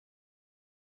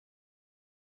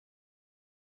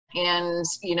And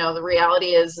the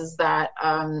reality is that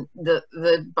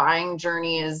the buying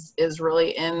journey is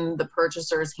really in the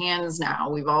purchaser's hands now.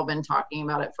 We've all been talking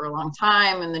about it for a long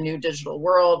time. In the new digital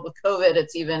world with COVID,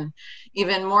 it's even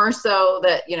more so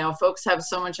that folks have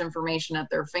so much information at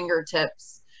their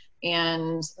fingertips,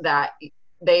 and that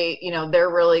they're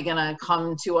really going to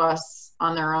come to us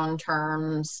on their own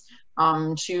terms,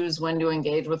 choose when to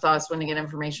engage with us, when to get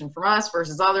information from us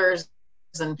versus others,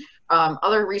 and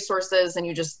other resources. And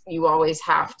you always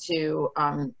have to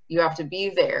be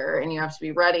there, and you have to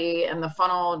be ready. And the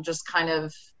funnel just kind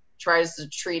of tries to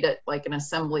treat it like an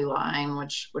assembly line,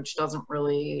 which doesn't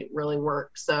really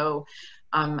work. So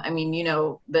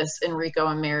this, Enrico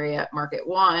and Mary at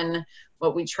MarketOne,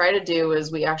 what we try to do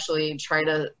is we actually try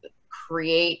to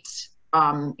create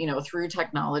through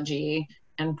technology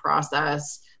and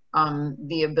process,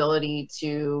 the ability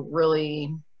to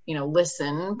really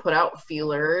listen, put out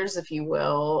feelers, if you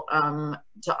will,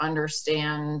 to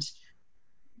understand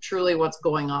truly what's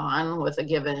going on with a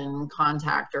given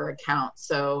contact or account.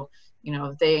 So,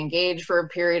 if they engage for a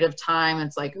period of time,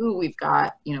 it's like, ooh, we've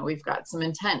got some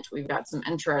intent, we've got some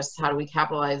interest, how do we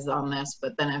capitalize on this?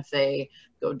 But then if they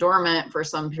go dormant for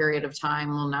some period of time,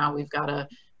 well, now we've got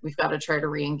to try to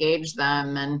re-engage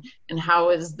them. And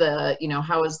how is the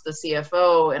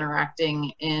CFO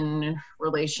interacting in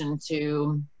relation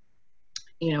to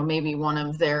maybe one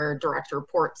of their direct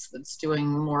reports that's doing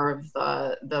more of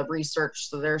the research,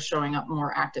 so they're showing up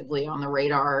more actively on the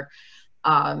radar,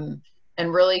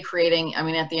 and really creating,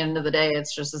 at the end of the day,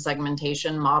 it's just a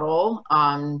segmentation model,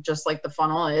 just like the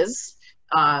funnel is,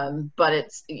 but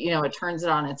it's, it turns it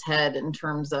on its head in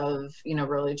terms of,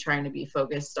 really trying to be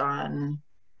focused on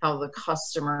how the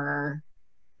customer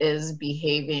is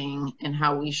behaving and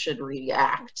how we should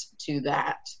react to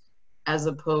that, as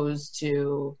opposed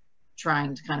to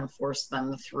trying to kind of force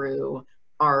them through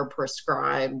our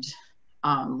prescribed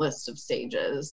list of stages.